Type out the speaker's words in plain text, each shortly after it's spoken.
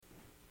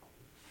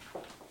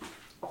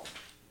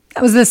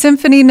That was the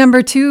Symphony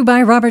No. 2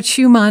 by Robert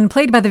Schumann,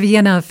 played by the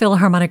Vienna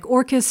Philharmonic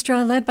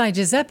Orchestra, led by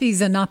Giuseppe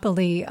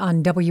Zanopoli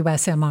on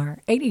WSMR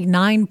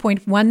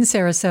 89.1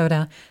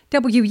 Sarasota,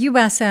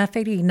 WUSF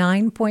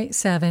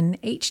 89.7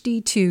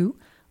 HD2,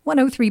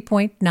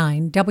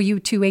 103.9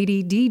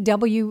 W280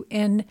 DW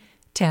in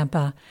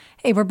Tampa.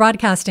 Hey, we're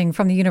broadcasting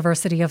from the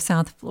University of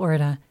South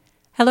Florida.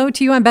 Hello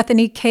to you, I'm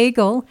Bethany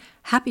Cagle.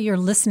 Happy you're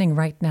listening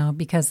right now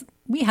because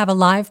we have a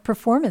live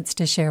performance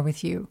to share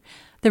with you.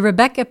 The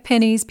Rebecca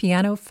Penneys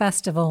Piano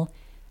Festival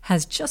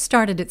has just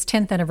started its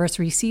 10th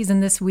anniversary season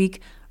this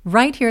week,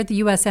 right here at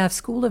the USF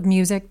School of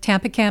Music,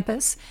 Tampa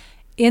campus.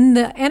 In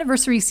the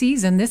anniversary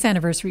season,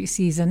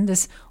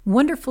 this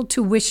wonderful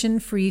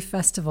tuition-free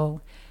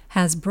festival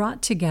has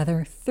brought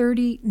together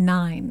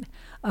 39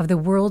 of the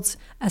world's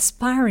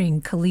aspiring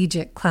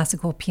collegiate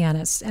classical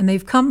pianists, and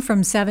they've come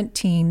from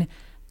 17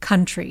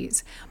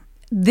 countries.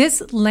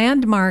 This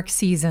landmark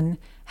season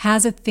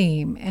has a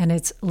theme, and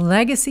it's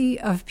Legacy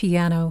of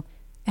Piano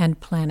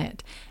and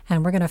Planet.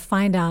 And we're going to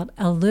find out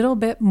a little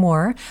bit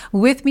more.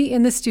 With me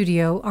in the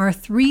studio are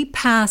 3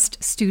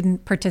 past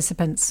student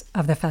participants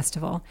of the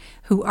festival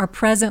who are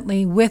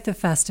presently with the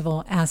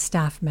festival as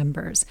staff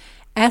members.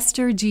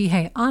 Esther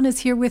Ji An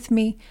is here with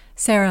me,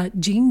 Sarah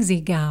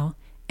Jingzi Gao,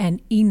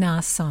 and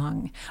Ina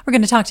Song. We're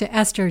going to talk to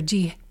Esther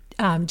Ji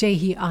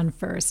An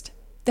first.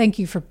 Thank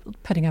you for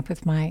putting up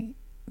with my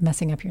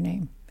messing up your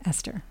name,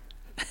 Esther.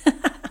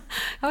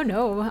 Oh,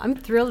 no. I'm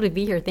thrilled to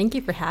be here. Thank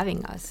you for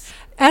having us.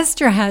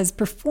 Esther has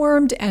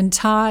performed and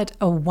taught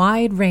a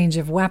wide range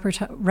of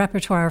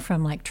repertoire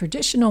from like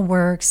traditional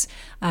works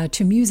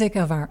to music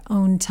of our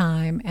own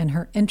time. And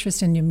her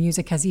interest in new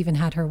music has even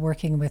had her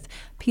working with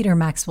Peter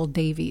Maxwell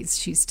Davies.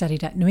 She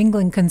studied at New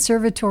England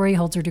Conservatory,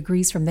 holds her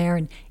degrees from there,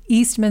 and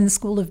Eastman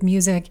School of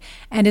Music,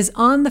 and is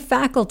on the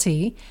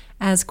faculty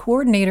as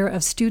coordinator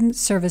of student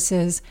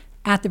services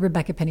at the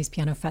Rebecca Penneys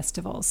Piano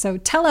Festival. So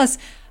tell us,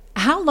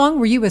 how long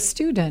were you a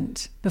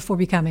student before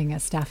becoming a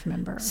staff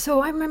member?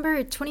 So I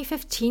remember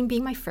 2015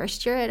 being my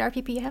first year at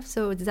RPPF.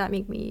 So does that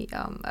make me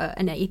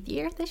an 8th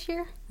year this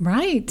year?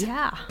 Right.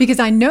 Yeah. Because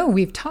I know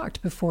we've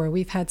talked before.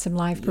 We've had some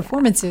live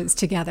performances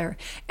together.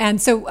 And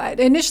so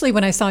initially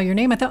when I saw your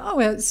name, I thought,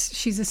 oh,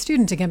 she's a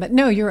student again. But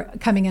no, you're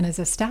coming in as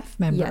a staff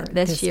member. Yeah,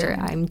 this year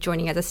time. I'm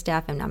joining as a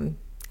staff, and I'm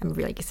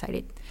really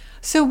excited.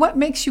 So what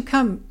makes you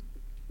come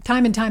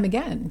time and time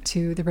again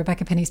to the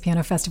Rebecca Penneys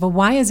Piano Festival?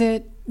 Why is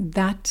it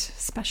that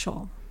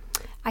special?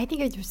 I think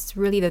it's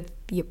really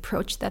the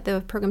approach that the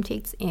program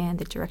takes and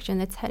the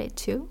direction it's headed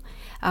to.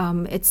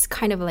 It's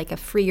kind of like a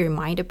free your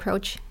mind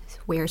approach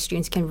where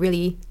students can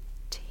really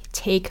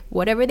take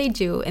whatever they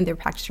do in their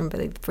practice room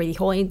for the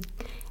whole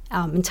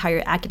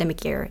entire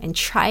academic year and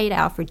try it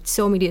out for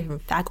so many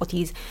different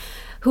faculties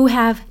who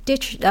have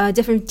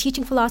different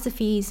teaching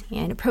philosophies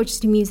and approaches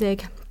to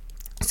music.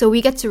 So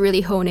we get to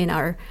really hone in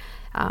our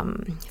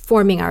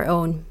forming our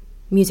own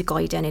musical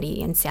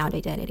identity and sound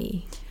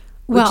identity,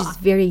 which is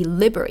very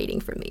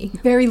liberating for me.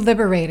 Very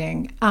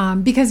liberating,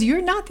 because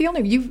you're not the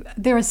only.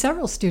 There are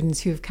several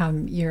students who've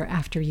come year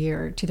after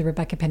year to the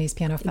Rebecca Penneys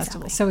Piano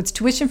Festival. Exactly. So it's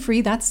tuition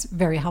free. That's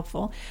very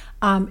helpful.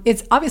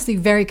 It's obviously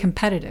very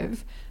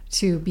competitive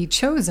to be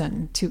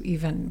chosen to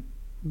even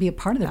be a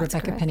part of the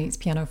Rebecca Penneys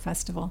Piano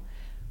Festival.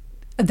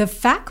 The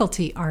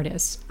faculty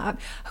artists,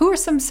 who are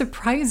some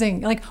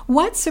surprising,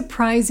 what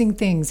surprising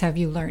things have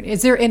you learned?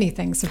 Is there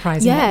anything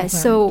surprising? Yeah,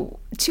 so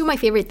two of my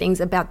favorite things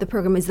about the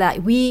program is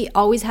that we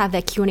always have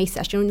that Q&A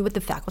session with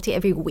the faculty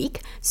every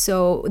week.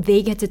 So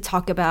they get to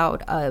talk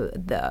about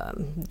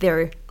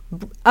their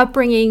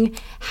upbringing,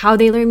 how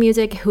they learn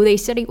music, who they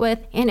studied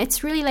with. And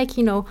it's really like,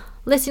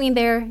 listening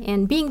there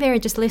and being there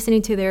and just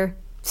listening to their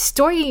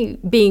story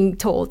being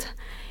told.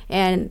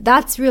 And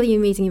that's really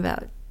amazing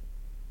about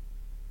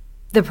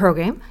the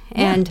program.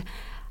 And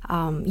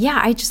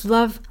I just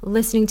love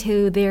listening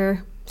to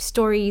their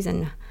stories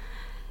and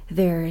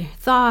their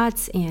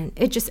thoughts, and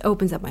it just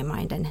opens up my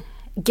mind and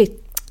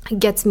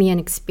gets me an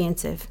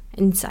expansive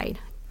insight.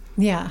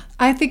 Yeah,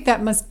 I think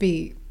that must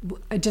be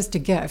just a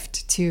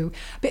gift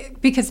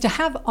because to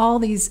have all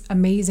these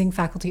amazing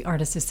faculty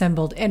artists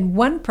assembled in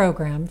one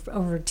program for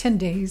over 10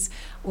 days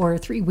or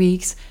 3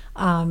 weeks,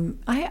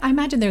 I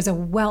imagine there's a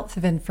wealth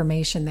of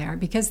information there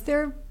because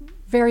there are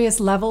various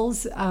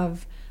levels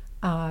of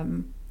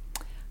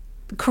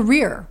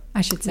career, I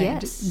should say.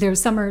 Yes.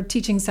 There's some are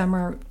teaching, some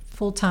are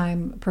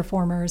full-time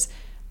performers.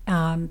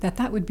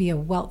 That would be a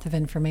wealth of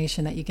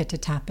information that you get to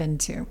tap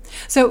into.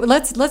 So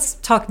let's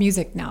talk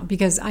music now,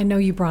 because I know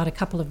you brought a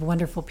couple of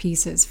wonderful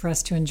pieces for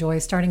us to enjoy,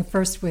 starting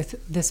first with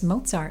this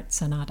Mozart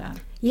sonata.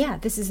 Yeah,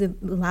 this is the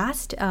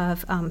last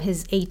of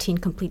his 18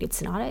 completed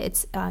sonata.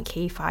 It's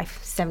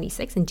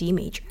K576 in D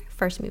major,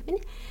 first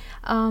movement.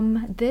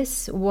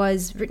 This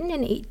was written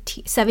in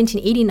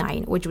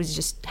 1789, which was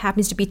just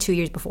happens to be 2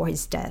 years before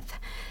his death,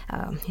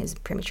 his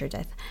premature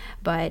death.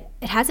 But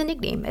it has a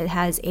nickname. It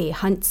has a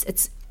Hunt.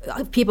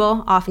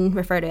 People often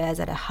refer to it as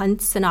a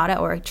Hunt sonata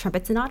or a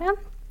trumpet sonata,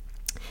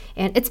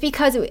 and it's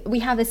because we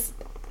have this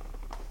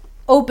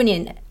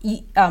opening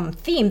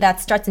theme that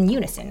starts in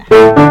unison.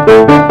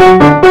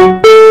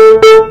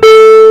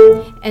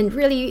 And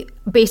really,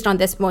 based on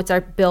this,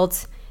 Mozart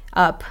built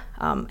up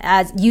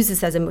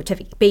uses as a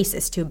motivic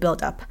basis to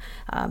build up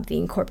the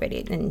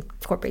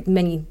incorporate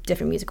many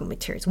different musical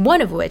materials.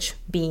 One of which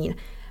being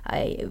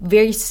a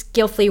very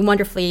skillfully,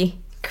 wonderfully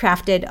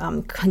crafted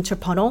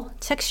contrapuntal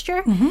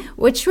texture,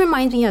 which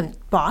reminds me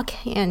of Bach.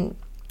 And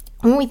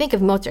when we think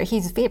of Mozart,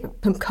 his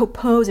favorite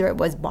composer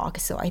was Bach,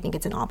 so I think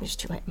it's an homage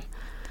to him.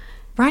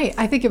 Right.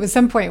 I think it was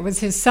some point it was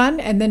his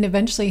son, and then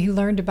eventually he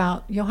learned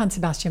about Johann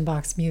Sebastian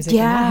Bach's music.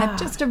 Yeah. And that had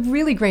just a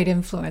really great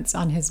influence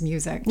on his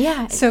music.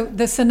 Yeah. So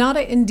the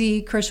Sonata in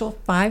D, Crucial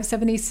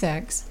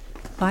 576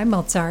 by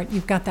Mozart.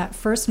 You've got that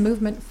first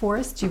movement for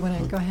us. Do you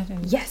want to go ahead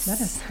and Yes. let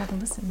us have a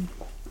listen?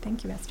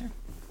 Thank you, Esther.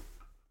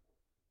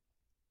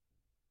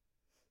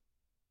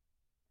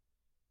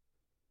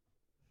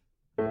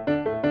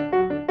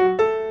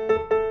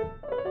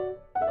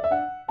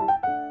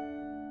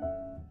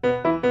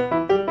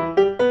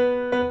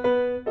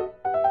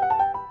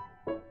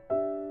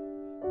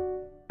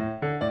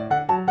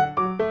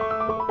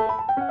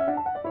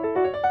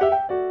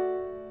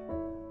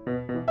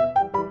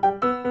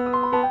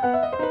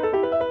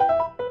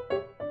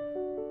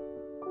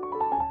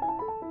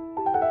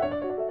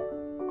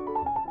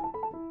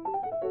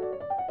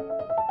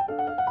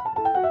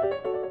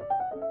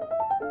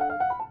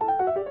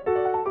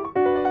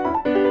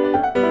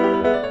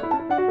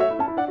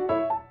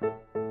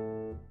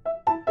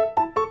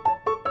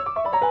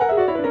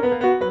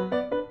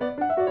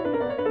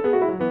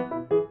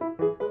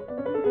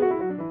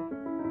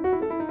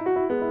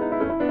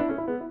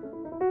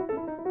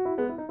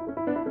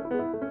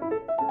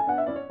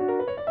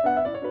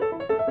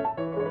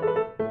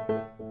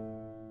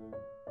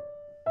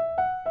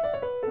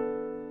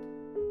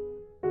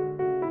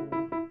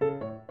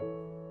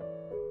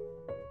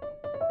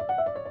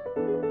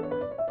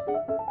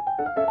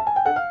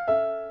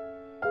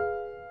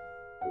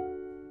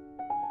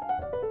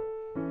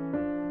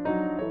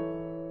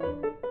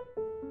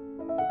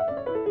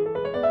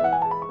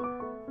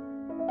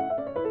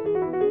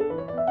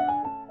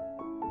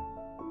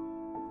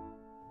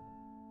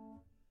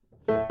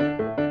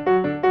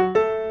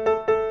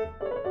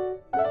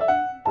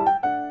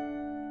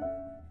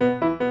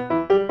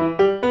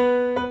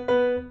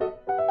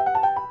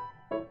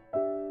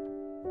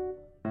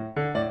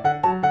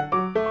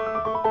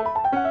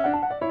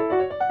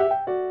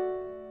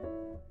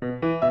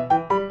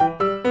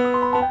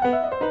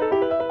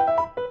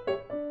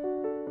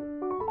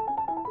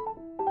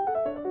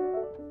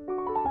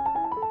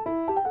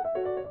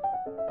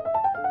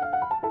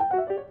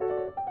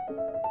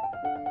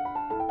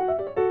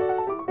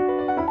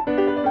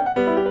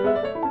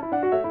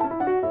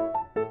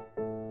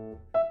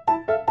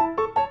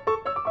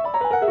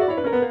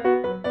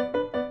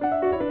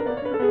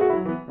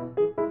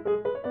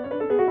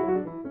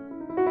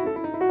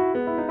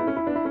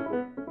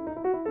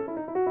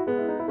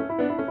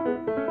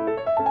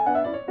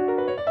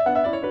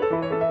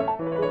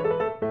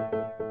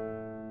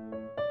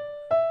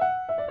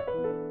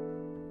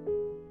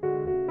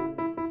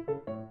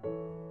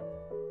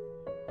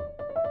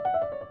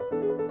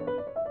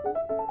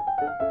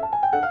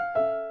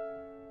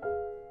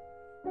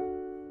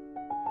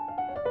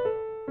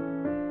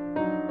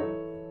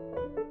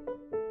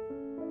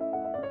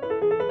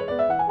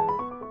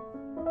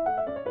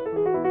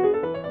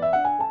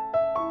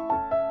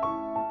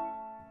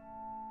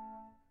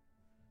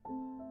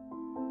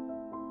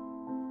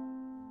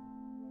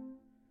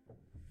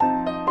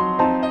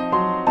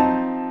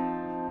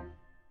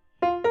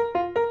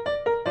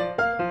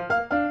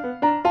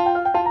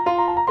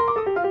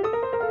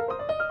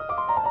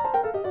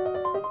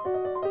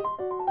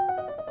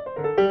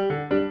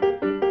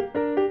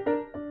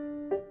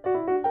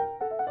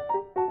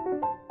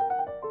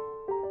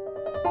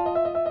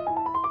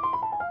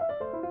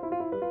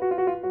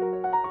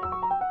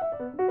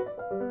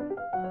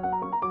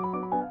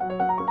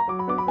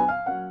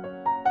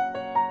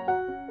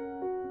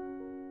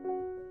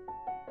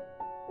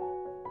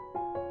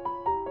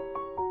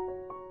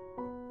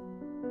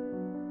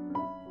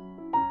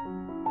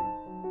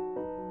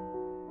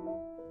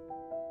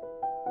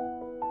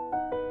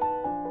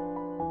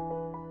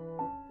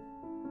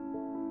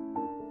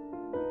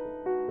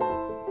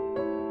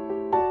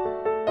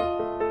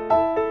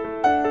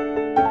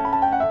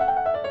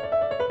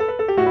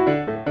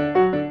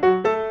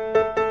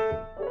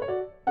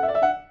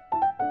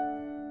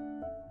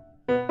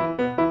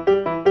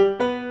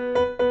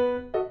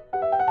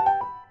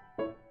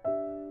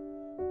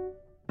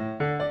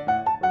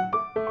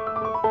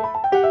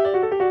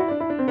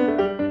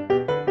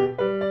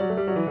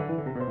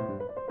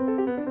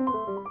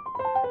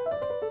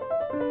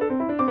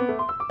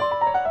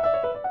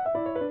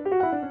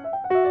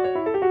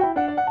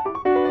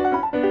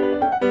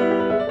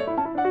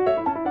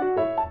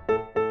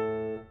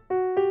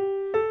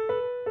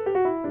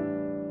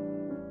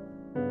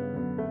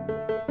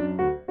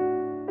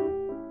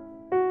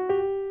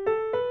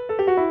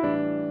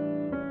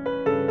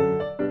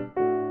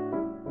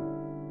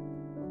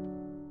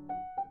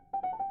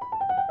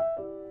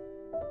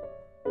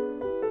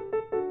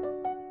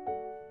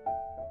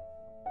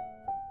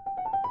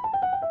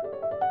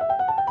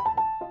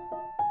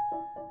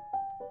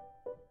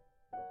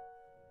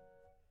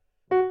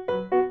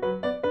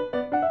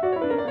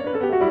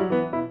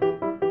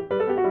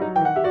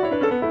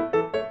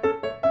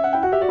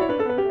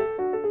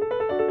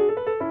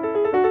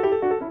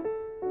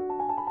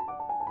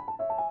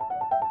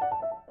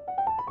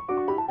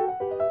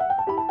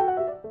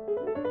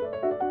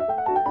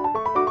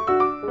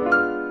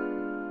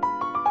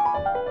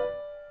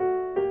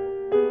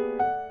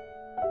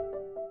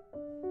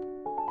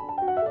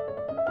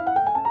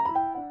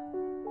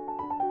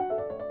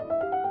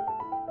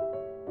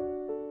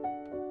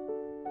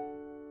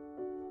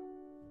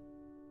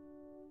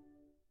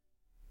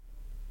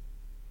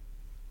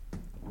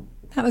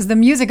 That was the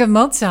music of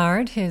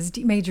Mozart, his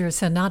D major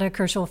sonata,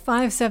 Koschel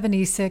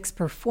 576,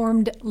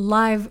 performed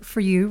live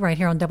for you right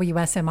here on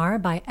WSMR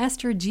by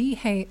Esther G.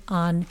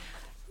 Hay-on,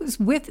 who's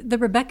with the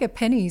Rebecca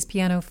Penneys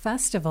Piano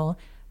Festival.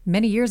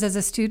 Many years as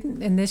a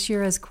student, and this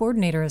year as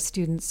coordinator of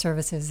student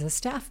services, a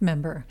staff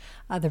member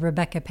of the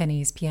Rebecca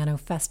Penneys Piano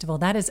Festival.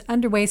 That is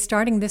underway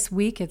starting this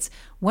week. It's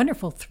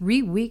wonderful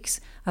 3 weeks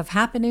of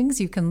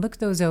happenings. You can look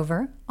those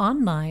over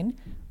online,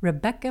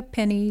 Rebecca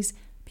Penneys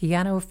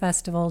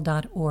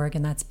pianofestival.org,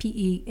 and that's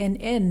Penneys.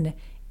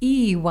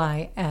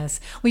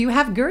 Well, you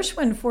have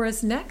Gershwin for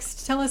us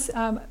next. Tell us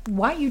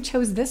why you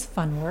chose this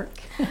fun work.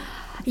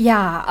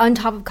 Yeah, on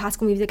top of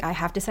classical music, I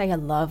have to say I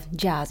love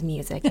jazz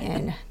music.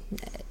 And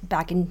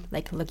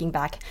looking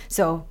back,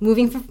 so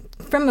moving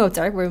from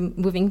Mozart, we're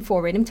moving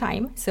forward in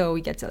time. So we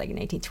get to like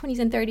 1920s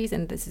and 30s,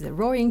 and this is a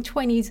roaring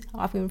 20s,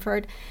 often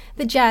referred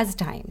the jazz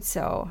time.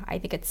 So I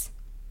think it's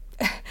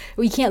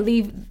we can't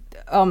leave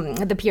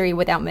the period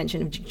without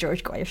mention of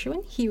George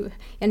Gershwin. He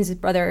and his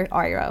brother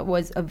Ira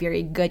was a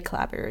very good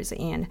collaborators,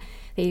 and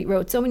they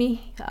wrote so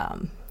many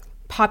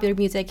popular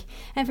music.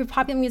 And for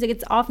popular music,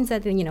 it's often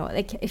said that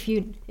like if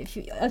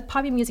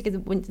popular music is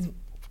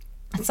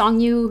a song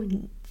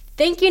you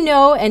think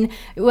and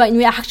when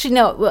you actually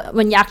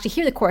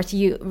hear the chorus,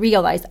 you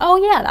realize, oh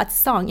yeah, that's a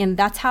song, and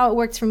that's how it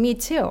works for me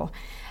too.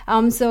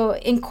 So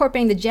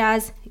incorporating the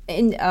jazz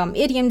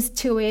idioms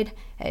to it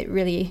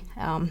really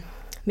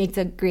makes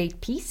a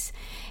great piece.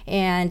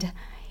 And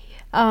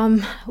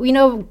we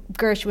know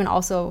Gershwin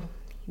also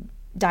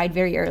died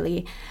very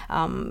early,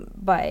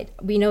 but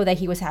we know that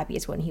he was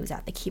happiest when he was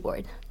at the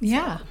keyboard.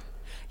 Yeah. So.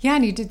 Yeah,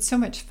 and he did so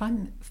much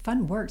fun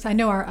works. I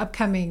know our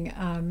upcoming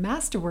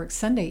Masterworks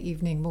Sunday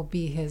evening will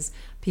be his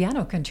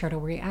piano concerto,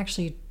 where he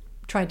actually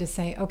tried to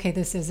say, okay,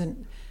 this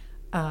isn't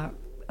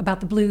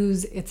about the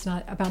blues, it's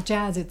not about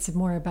jazz, it's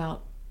more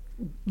about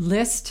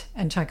Liszt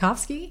and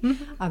Tchaikovsky.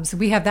 Mm-hmm. So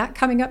we have that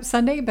coming up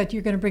Sunday, but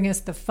you're going to bring us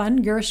the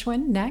fun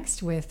Gershwin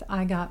next with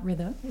I Got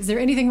Rhythm. Is there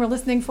anything we're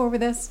listening for with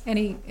this?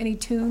 Any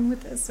tune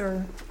with this,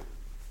 or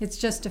it's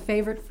just a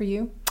favorite for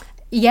you?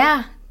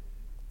 Yeah.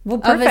 Well,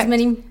 perfect.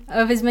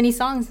 Of his many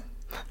songs.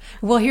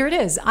 Well, here it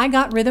is. I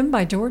Got Rhythm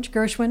by George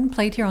Gershwin,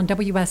 played here on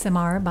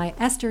WSMR by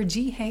Esther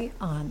G.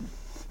 Hay-on.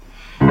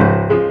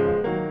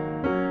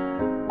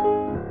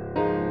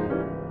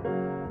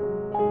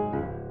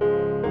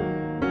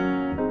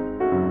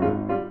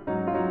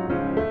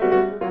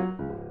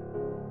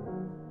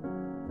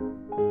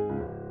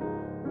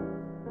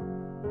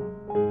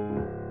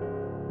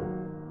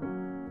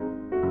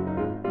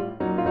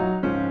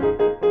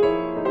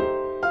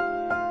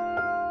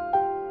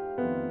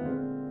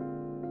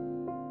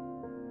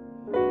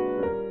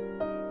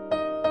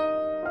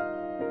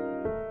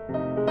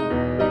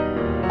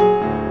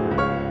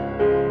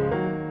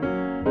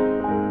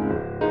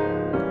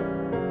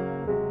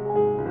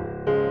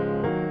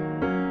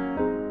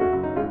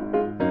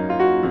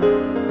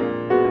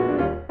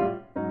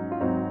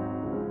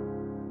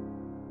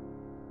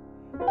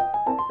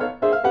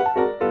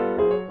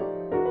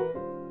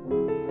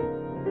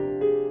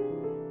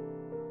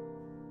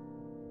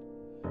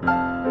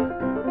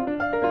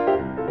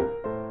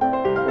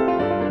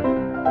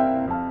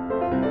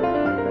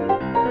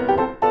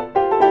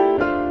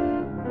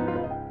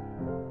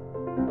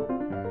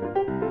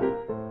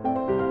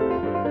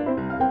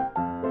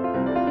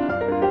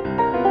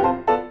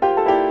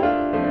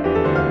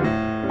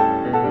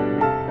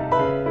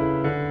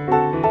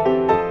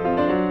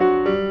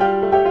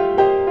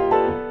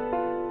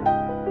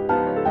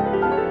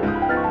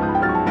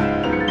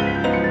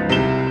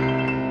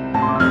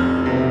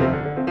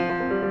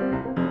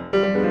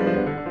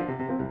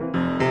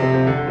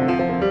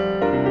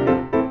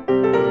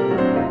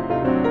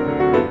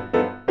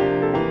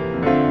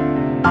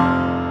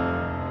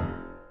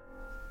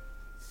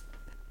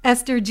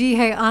 Esther G.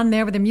 Hay-on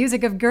there with the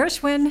music of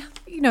Gershwin.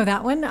 You know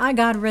that one, I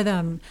Got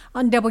Rhythm,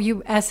 on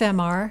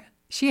WSMR.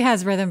 She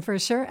has rhythm for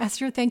sure.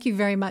 Esther, thank you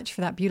very much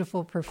for that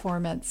beautiful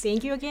performance.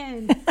 Thank you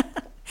again.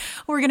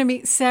 We're going to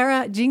meet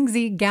Sarah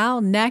Jingzi Gao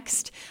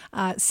next.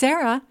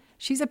 Sarah,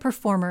 she's a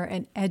performer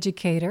and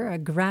educator, a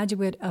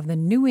graduate of the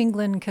New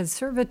England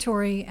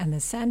Conservatory and the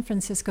San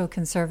Francisco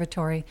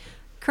Conservatory,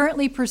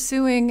 currently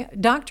pursuing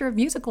Doctor of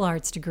Musical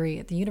Arts degree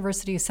at the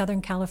University of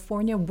Southern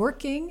California,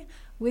 working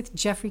with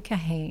Jeffrey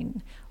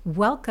Kahane.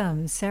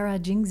 Welcome, Sarah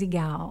Jingzi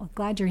Gao.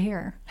 Glad you're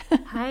here.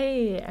 Hi,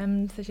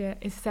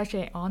 it's such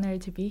an honor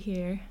to be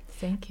here.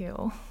 Thank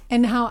you.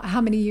 And how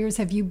many years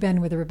have you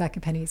been with the Rebecca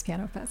Penneys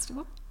Piano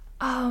Festival?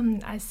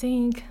 I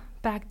think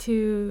back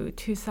to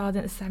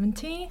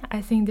 2017.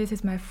 I think this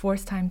is my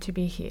fourth time to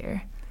be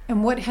here.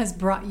 And what has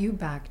brought you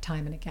back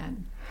time and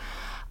again?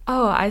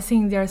 Oh, I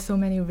think there are so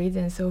many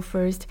reasons. So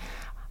first,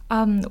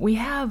 we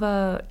have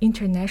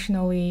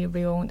internationally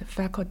renowned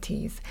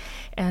faculties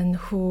and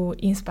who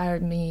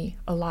inspired me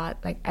a lot.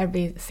 Like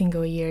every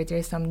single year,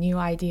 there's some new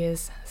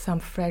ideas, some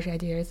fresh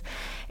ideas.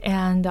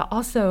 And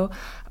also,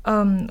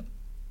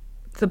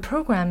 the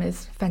program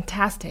is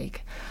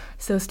fantastic.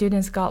 So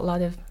students got a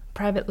lot of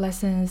private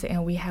lessons,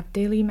 and we have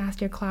daily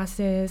master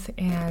classes,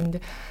 and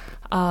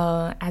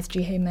as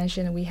Jihei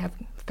mentioned, we have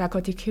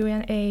faculty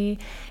Q&A,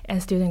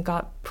 and student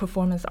got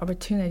performance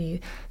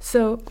opportunity.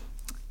 So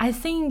I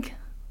think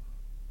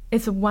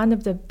it's one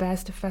of the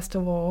best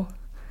festival,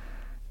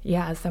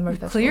 summer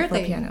festival for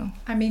piano.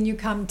 I mean, you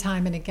come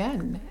time and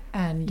again,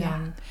 and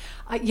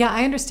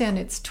I understand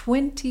it's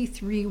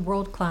 23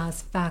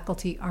 world-class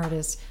faculty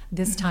artists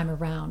this time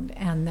around,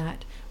 and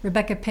that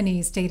Rebecca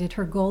Penneys stated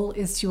her goal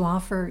is to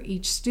offer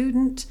each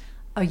student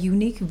a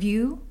unique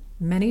view,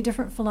 many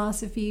different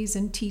philosophies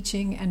and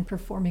teaching and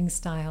performing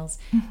styles.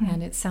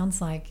 And it sounds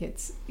like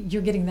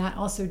you're getting that.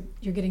 Also,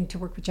 you're getting to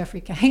work with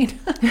Jeffrey Kane.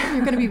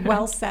 You're going to be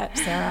well set,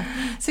 Sarah.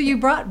 So you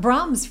brought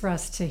Brahms for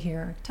us to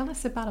hear. Tell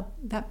us about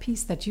that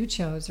piece that you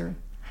chose.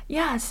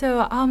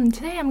 So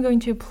today I'm going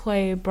to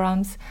play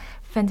Brahms'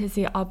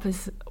 Fantasy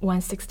Opus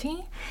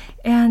 116,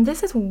 and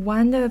this is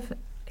one of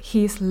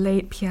his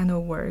late piano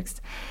works,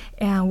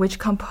 and which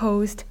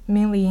composed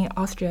mainly in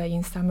Austria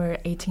in summer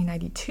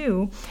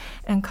 1892,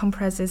 and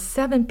comprises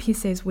 7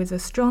 pieces with a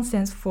strong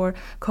sense for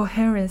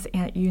coherence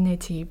and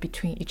unity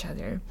between each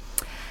other.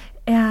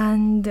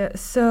 And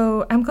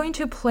so I'm going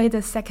to play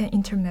the second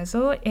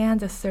intermezzo and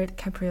the third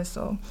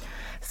capriccio.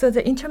 So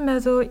the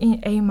intermezzo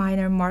in A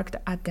minor marked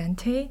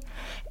Andante.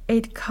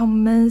 It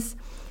commences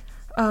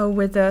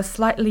with a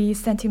slightly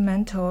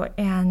sentimental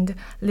and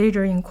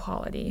lingering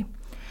quality.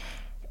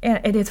 And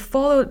it is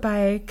followed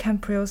by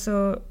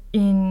capriccio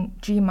in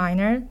G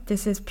minor.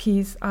 This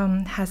piece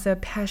has a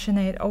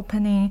passionate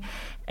opening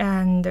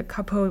and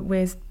coupled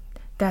with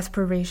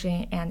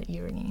desperation and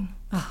yearning.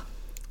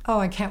 Oh,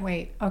 I can't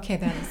wait. Okay,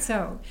 then.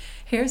 So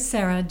here's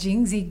Sarah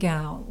Jingzi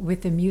Gao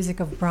with the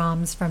music of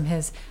Brahms from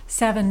his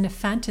 7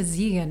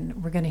 Fantasien.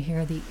 We're going to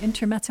hear the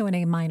intermezzo in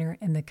A minor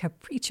and the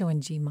capriccio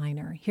in G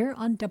minor here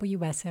on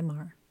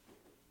WSMR.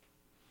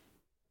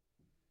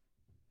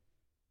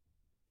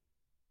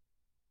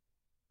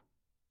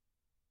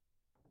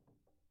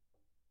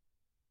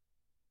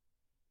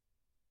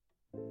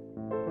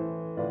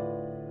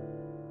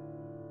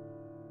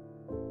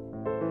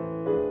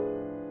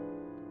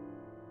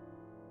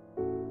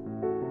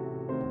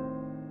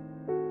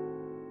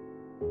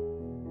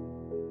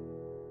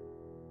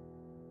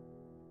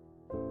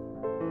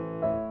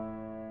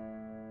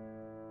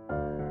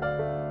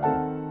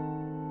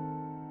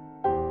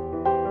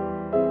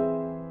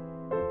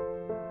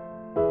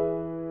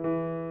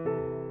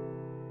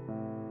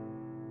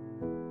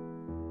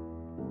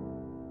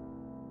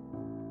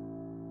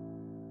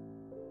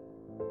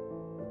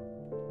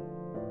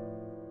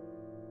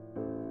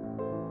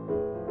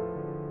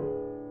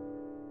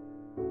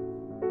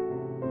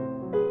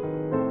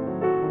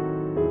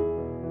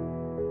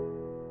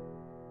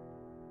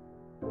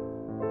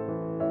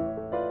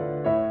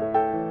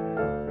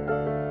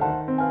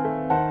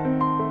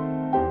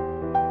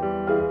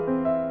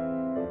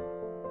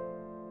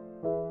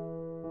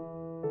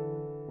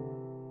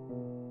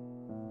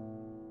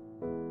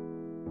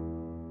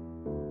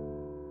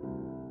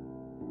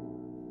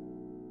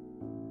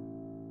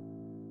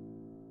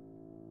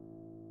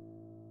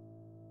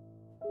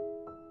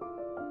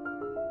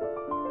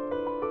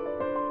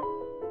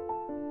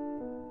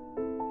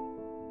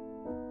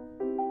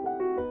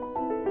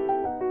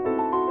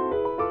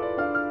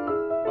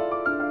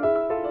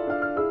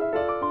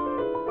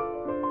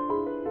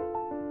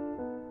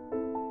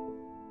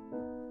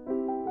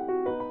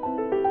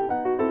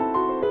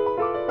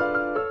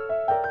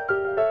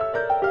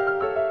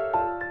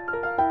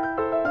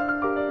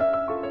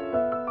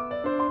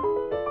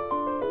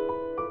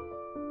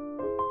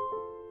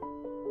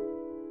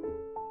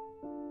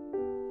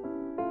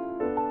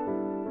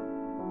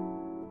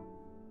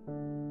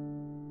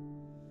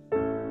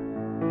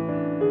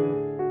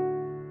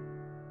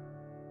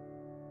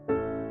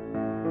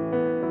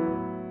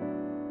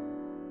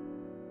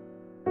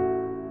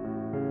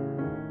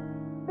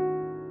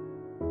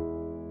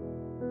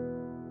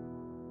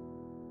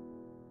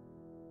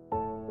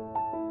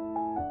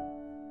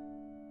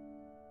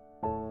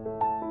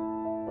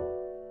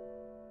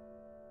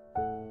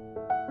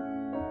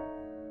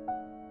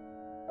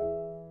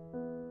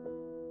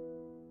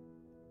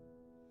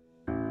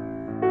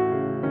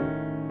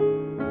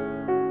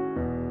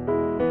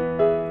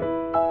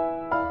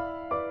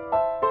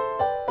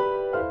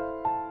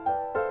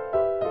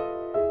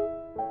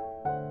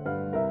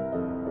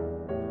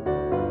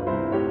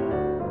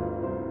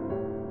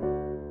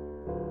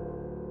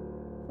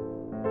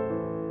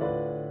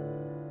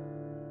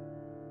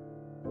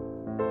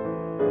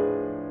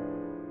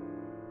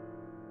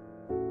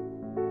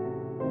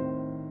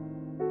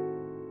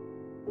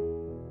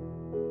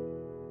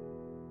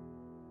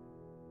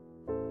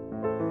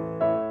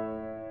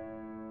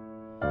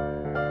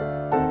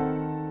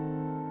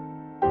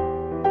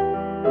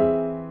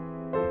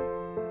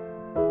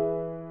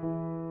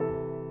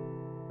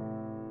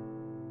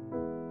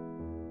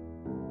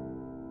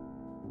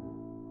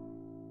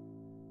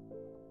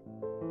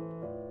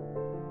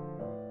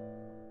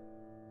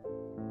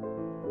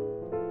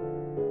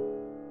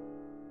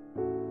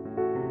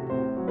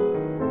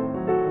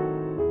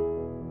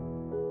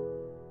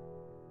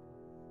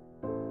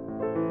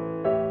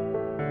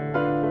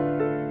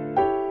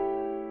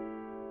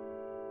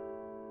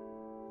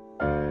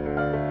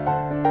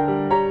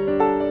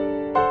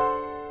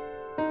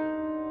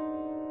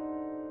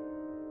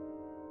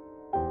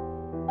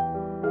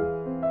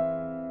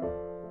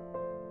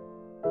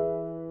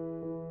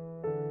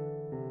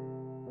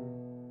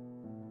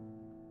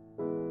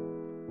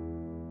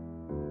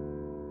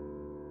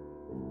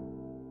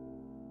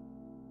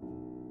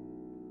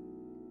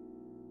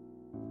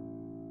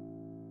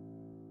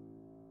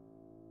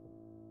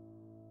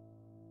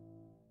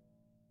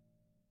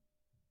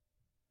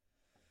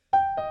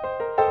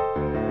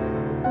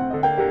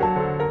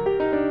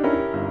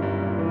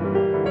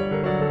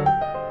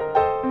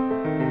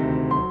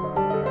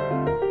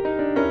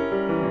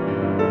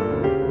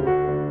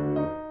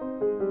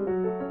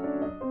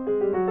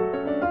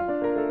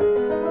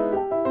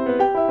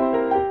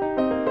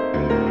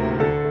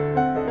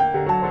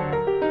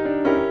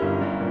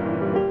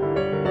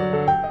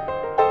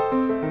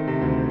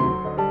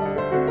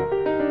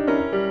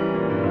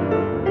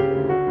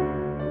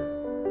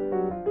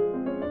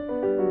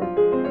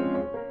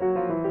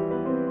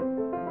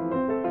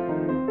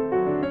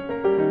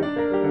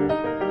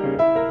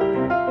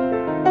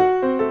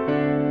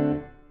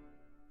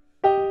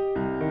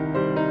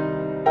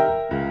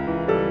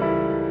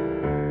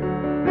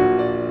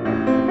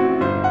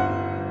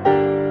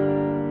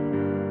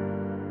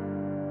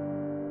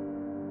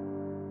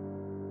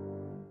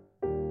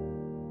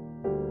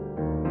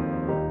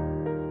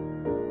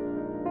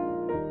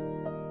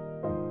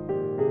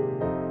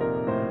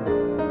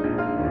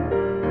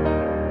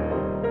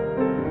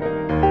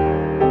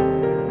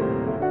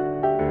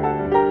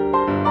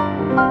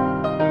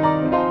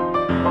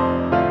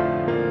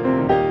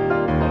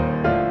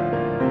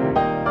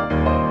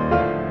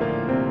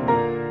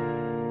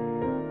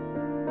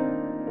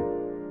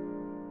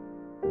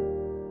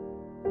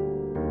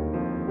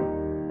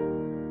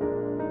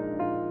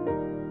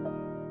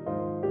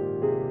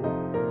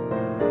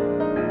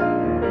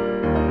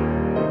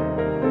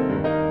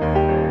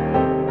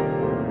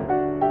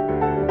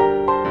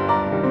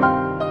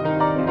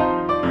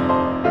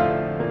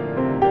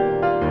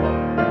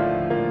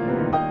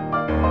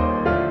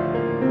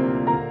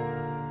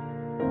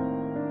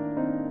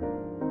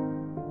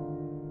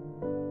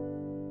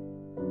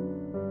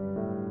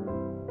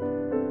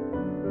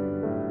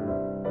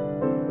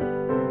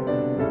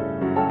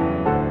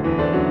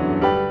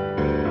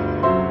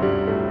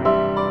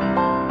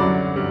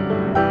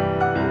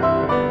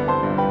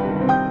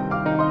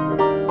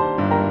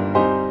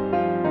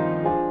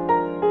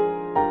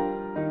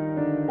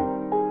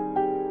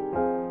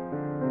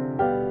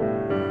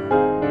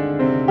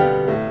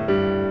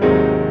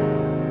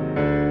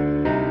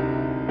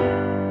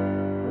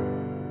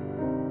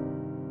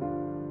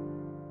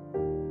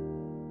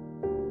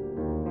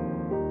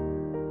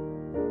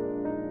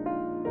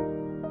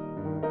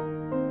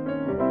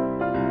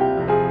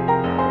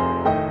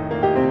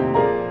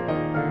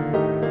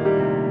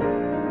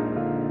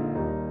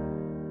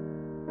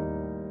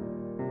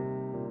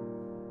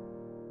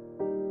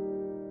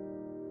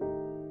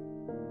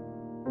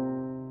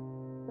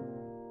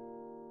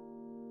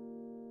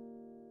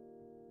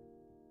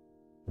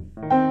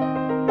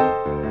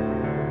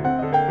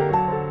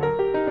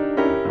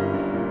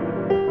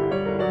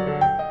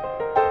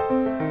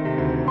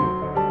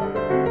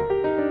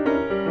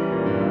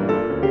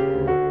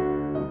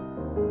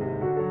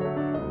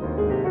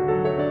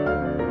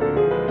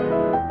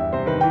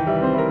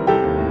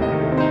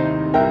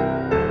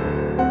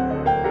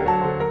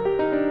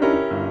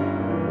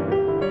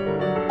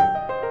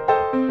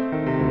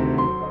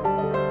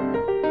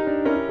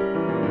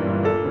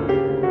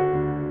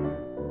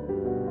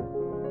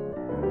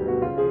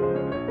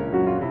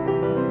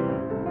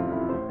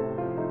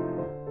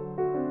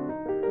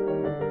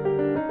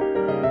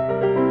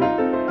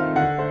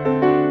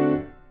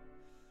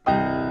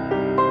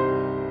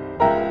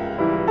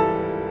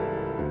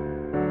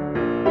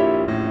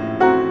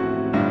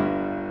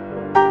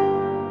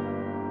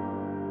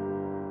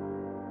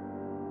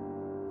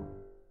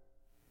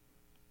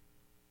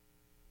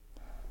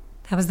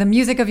 That was the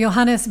music of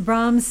Johannes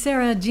Brahms,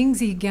 Sarah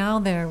Jingzi Gal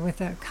there with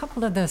a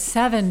couple of the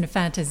 7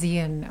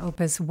 Fantasien,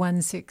 Opus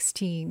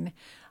 116.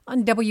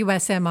 On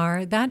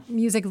WSMR, that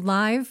music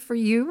live for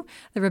you.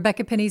 The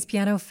Rebecca Penneys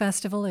Piano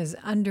Festival is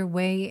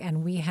underway,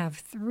 and we have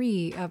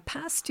 3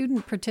 past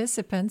student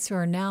participants who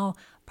are now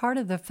part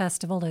of the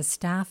festival as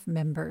staff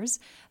members.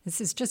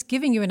 This is just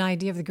giving you an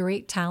idea of the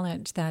great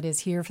talent that is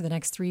here for the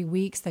next 3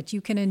 weeks that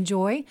you can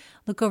enjoy.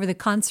 Look over the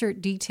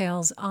concert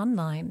details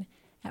online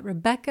at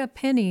Rebecca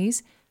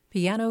Penneys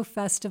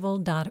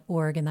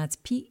pianofestival.org, and that's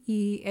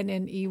Penneys.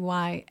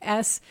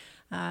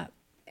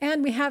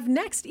 And we have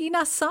next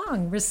Ina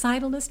Song,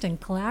 recitalist and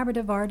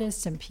collaborative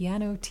artist and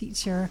piano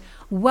teacher.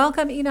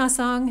 Welcome, Ina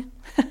Song.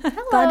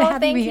 Hello,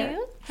 thank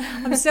you.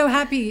 I'm so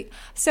happy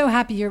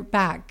you're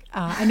back.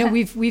 I know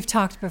we've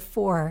talked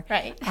before.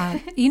 Right.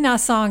 Ina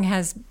Song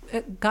has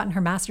gotten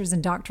her master's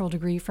and doctoral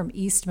degree from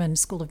Eastman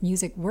School of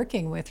Music,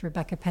 working with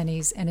Rebecca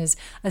Penneys, and is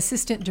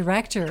assistant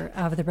director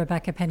of the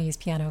Rebecca Penneys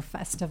Piano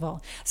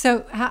Festival.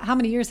 So how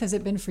many years has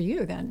it been for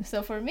you then?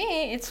 So for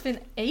me, it's been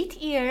 8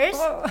 years.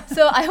 Oh.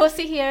 So I was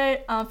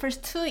here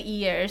first 2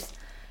 years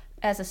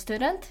as a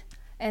student,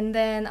 and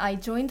then I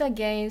joined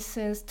again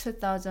since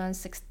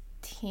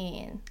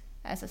 2016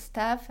 as a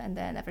staff, and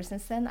then ever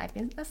since then I've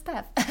been a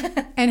staff.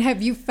 And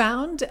have you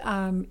found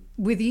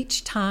with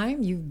each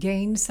time you've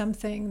gained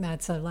something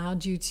that's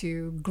allowed you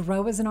to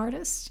grow as an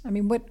artist? I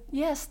mean, what?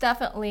 Yes,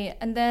 definitely.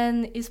 And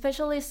then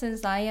especially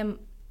since I am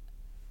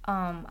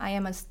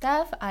a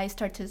staff, I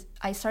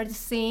started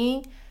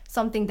seeing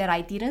something that I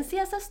didn't see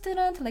as a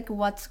student, like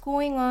what's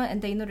going on,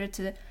 and in order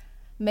to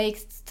make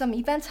some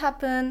events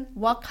happen,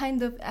 what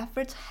kind of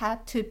efforts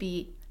had to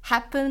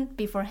happen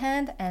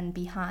beforehand and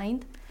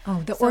behind.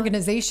 Oh, the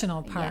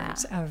organizational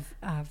part of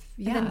and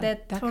then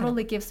that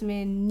totally gives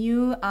me a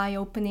new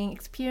eye-opening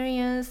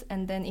experience,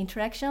 and then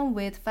interaction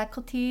with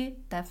faculty.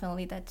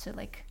 Definitely, that's a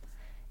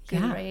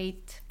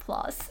great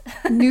plus.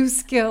 New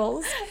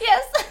skills.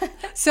 Yes.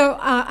 So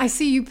I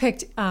see you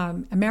picked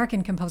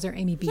American composer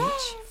Amy Beach.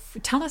 Yes.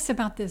 Tell us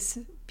about this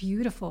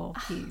beautiful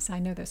piece. I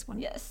know this one.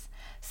 Yes.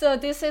 So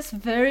this is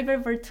very,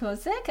 very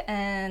virtuosic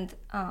and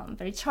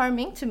very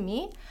charming to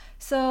me.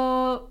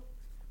 So,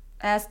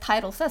 as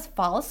title says,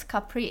 Valse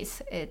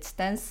Caprice. It's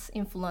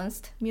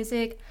dance-influenced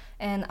music,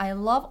 and I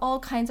love all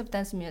kinds of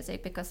dance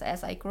music because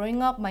as I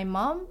growing up, my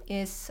mom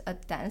is a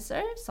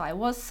dancer, so I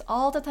was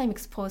all the time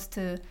exposed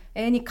to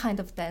any kind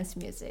of dance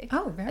music.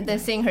 Oh, very And then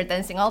nice. seeing her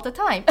dancing all the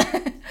time.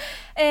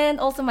 And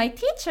also my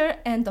teacher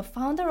and the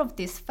founder of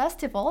this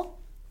festival,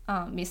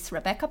 Miss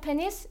Rebecca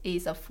Penneys,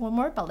 is a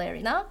former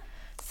ballerina.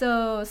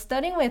 So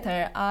studying with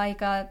her, I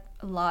got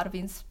a lot of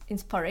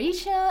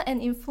inspiration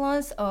and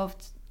influence of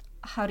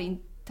how to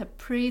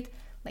interpret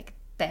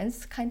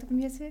dance kind of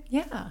music.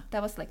 Yeah.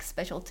 That was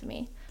special to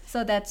me.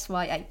 So that's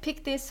why I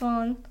picked this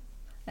one.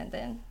 And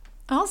then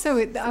Also,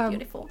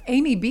 beautiful.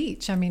 Amy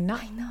Beach. I mean,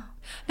 I know.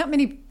 Not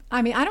many.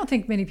 I mean, I don't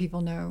think many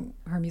people know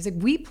her music.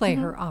 We play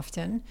her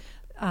often.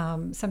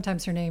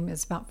 Sometimes her name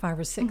is about 5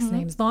 or 6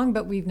 names long,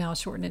 but we've now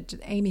shortened it to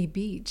Amy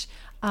Beach.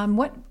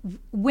 When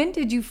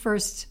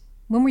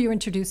were you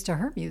introduced to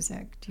her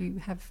music? Do you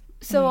have?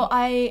 So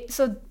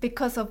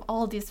because of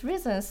all these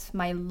reasons,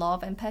 my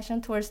love and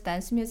passion towards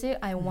dance music,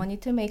 I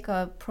wanted to make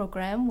a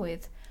program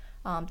with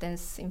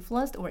dance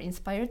influenced or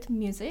inspired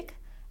music,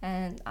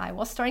 and I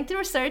was starting to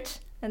research,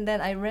 and then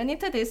I ran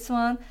into this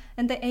one,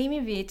 and the Amy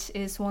Beach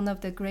is one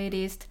of the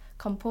greatest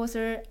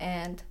composer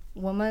and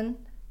woman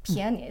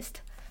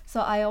pianist. So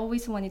I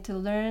always wanted to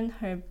learn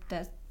her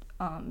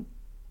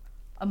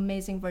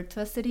amazing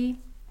virtuosity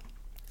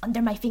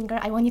under my finger.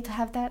 I wanted to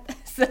have that.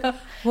 So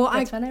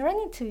that's when I ran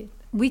into it.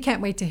 We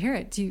can't wait to hear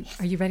it.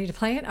 Are you ready to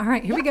play it? All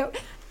right, here we go.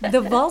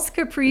 The Valse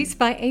Caprice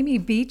by Amy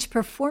Beach,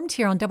 performed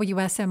here on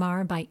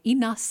WSMR by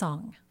Ina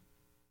Song.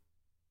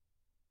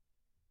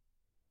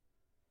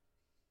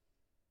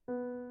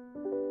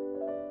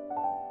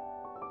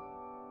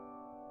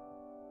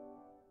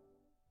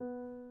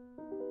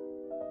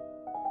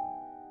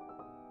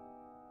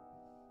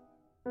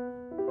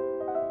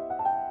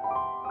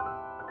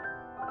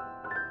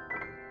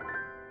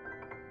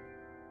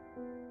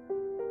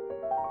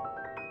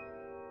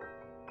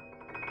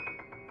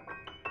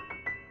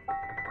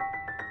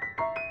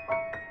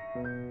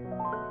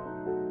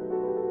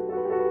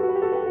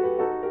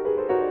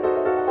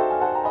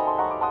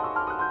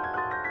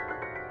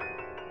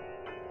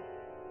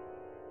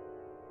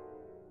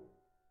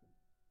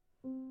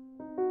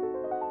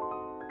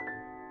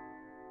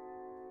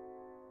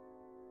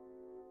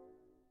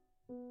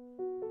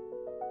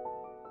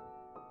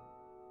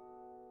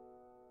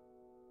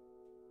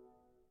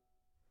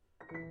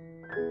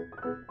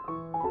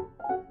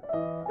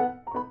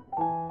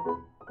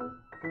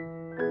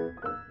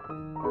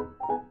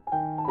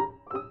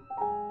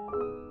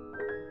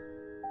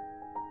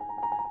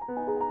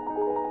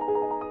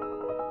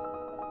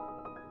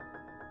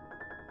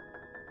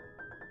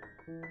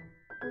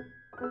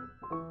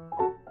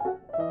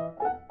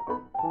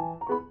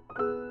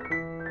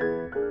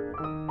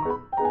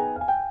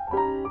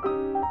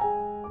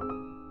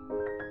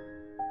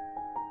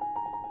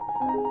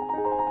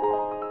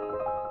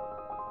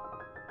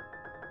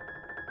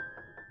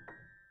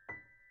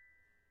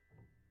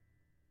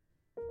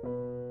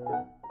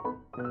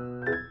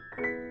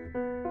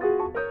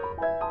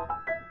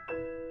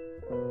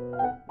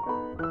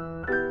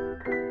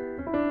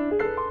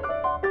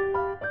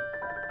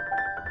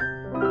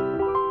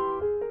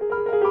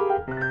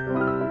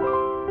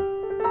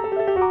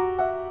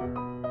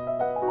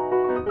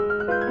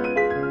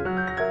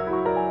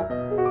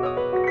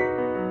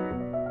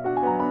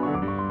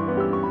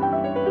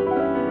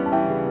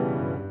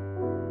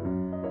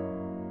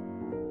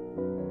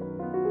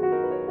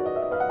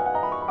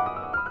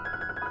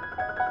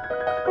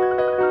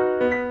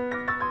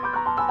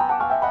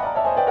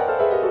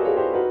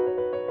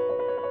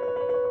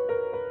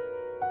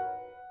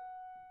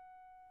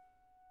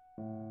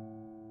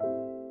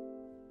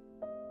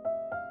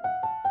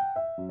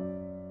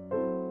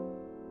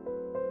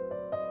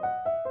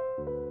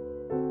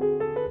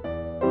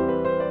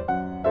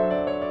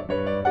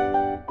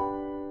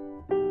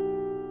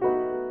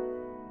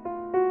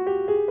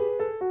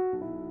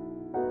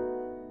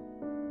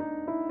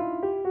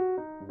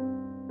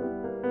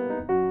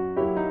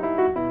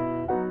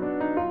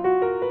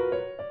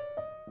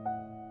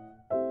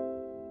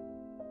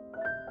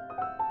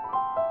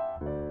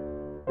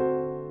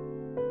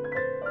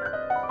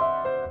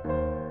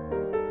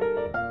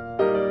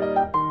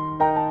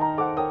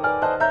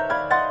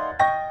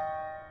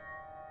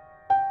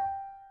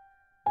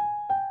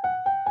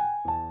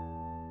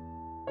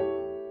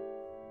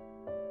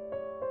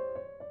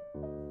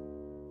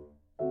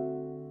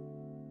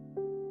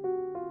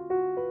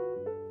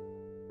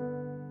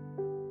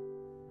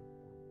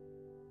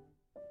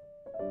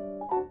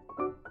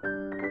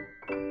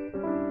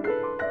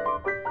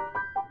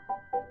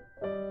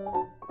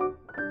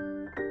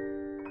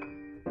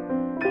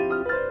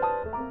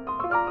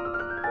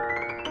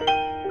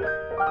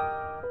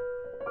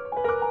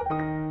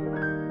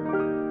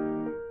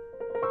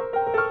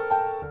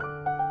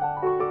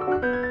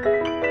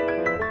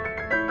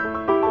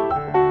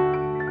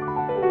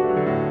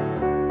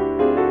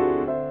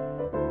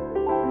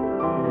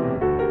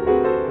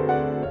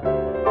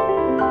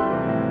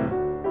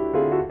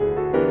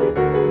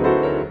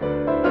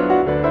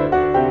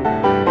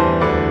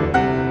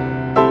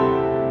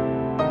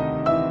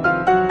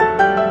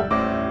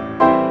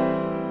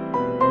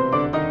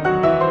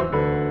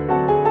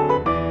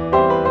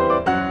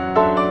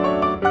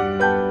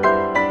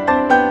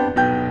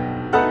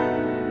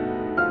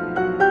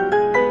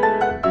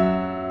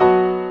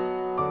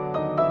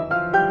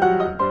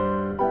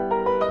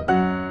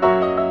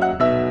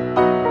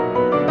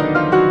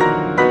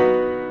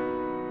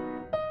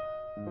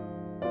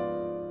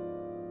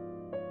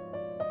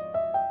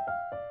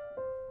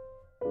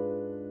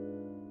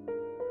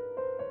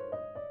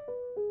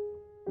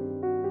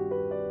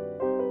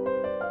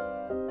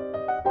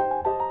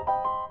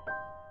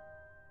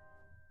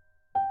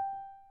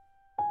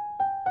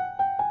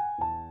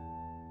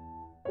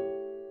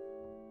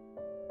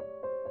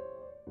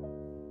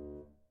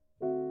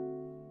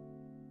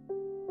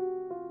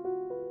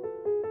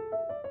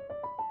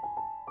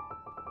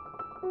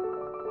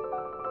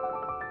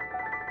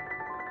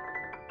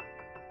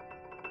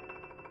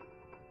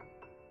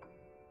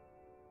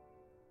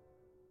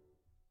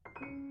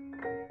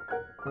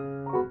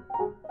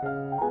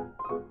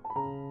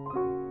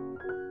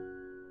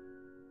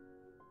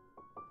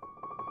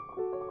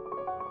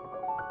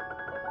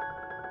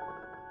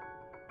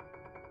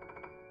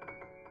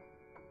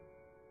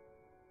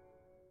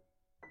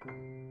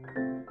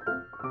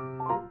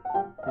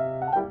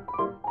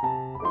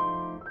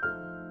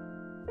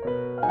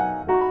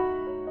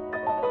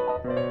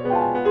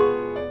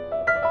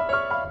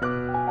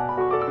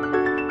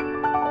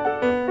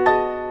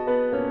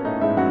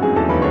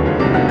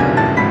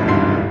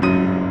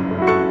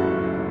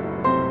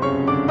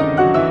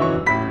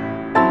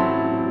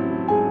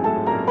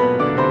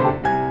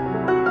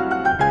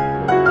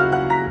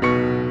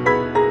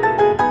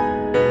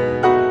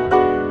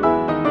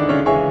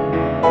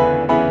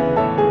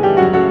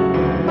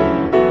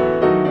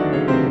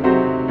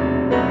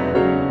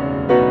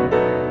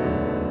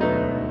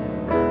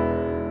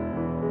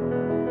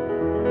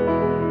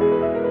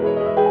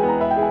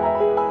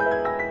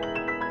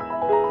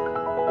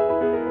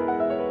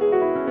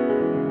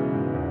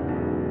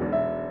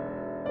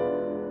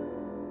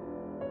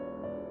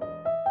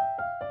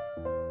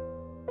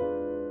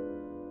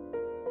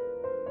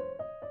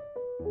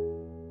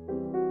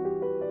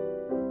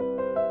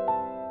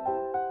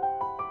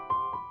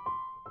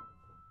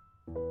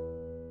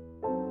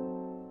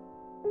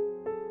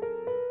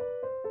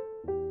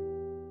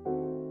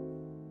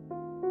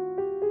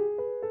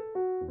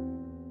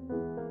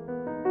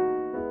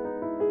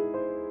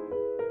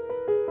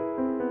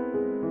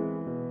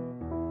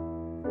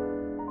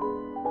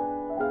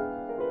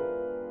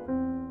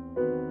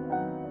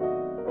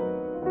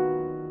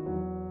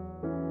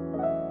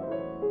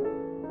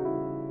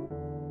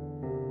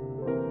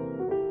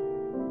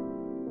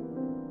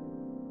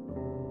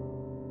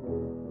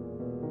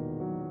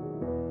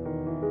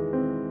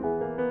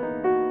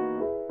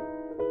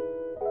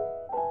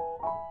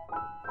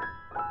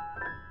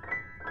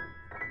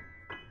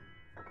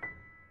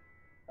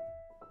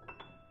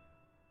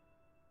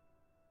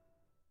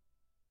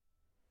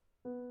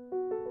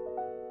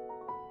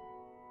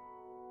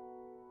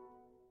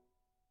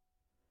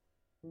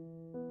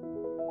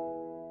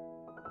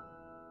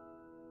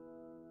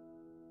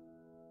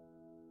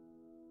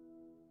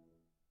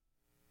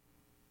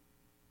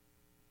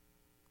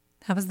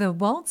 That was the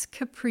Waltz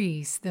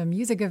Caprice, the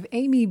music of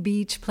Amy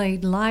Beach,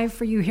 played live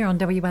for you here on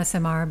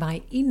WSMR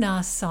by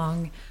Ina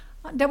Song.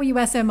 On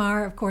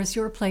WSMR, of course,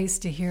 your place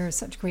to hear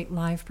such great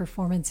live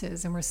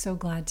performances, and we're so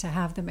glad to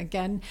have them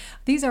again.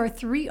 These are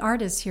 3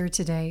 artists here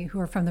today who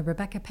are from the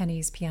Rebecca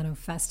Penneys Piano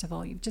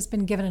Festival. You've just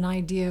been given an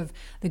idea of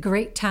the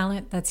great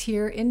talent that's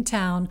here in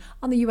town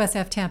on the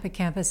USF Tampa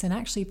campus and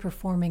actually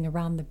performing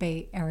around the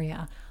Bay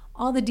Area.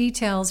 All the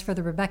details for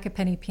the Rebecca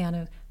Penneys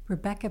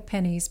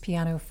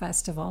Piano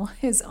Festival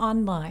is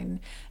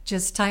online.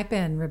 Just type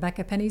in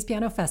Rebecca Penneys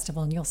Piano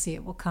Festival and you'll see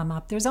it will come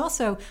up. There's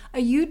also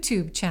a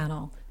YouTube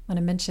channel. I want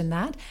to mention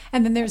that.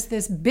 And then there's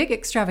this big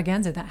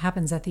extravaganza that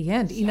happens at the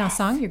end. Yes. Ina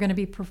Song, you're going to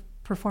be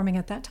performing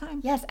at that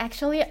time? Yes,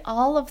 actually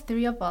all of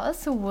 3 of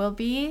us will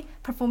be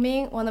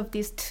performing one of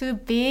these 2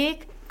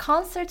 big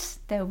concerts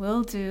that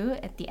we'll do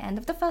at the end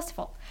of the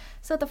festival.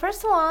 So the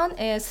first one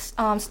is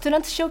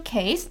Student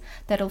Showcase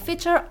that will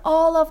feature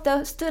all of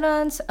the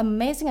students,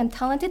 amazing and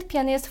talented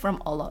pianists from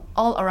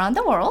all around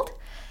the world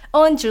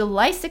on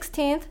July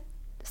 16th,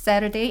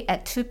 Saturday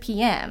at 2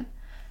 p.m.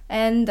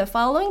 And the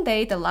following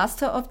day, the last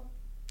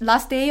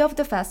day of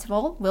the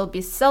festival will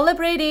be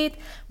celebrated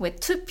with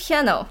 2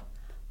 piano,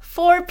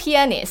 4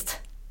 pianists,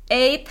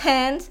 8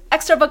 hands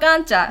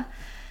extravaganza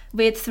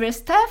with 3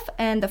 staff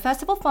and the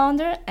festival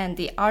founder and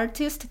the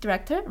artist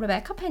director,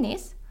 Rebecca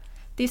Penneys.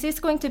 This is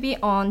going to be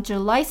on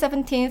July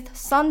 17th,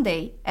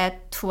 Sunday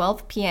at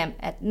 12 p.m.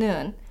 at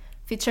noon,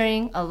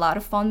 featuring a lot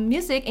of fun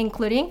music,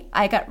 including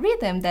I Got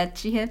Rhythm that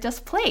she had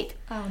just played.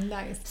 Oh,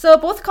 nice. So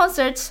both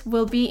concerts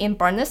will be in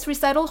Barnes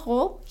Recital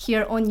Hall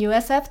here on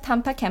USF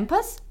Tampa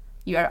campus.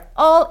 You are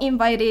all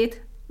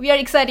invited. We are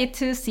excited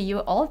to see you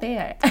all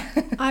there.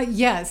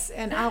 Yes,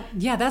 and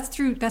that's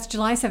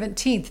July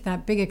 17th,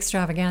 that big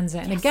extravaganza.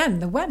 And again,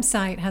 the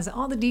website has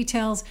all the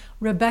details,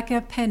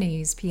 Rebecca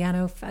Penneys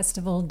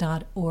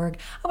Pianofestival.org.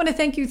 I want to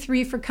thank you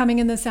 3 for coming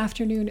in this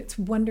afternoon. It's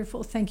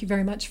wonderful. Thank you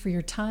very much for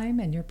your time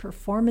and your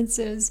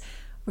performances.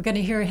 We're going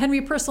to hear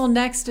Henry Purcell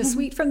next, a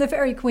suite from the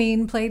Fairy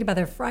Queen, played by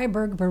the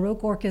Freiburg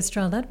Baroque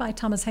Orchestra, led by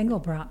Thomas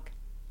Hengelbrock.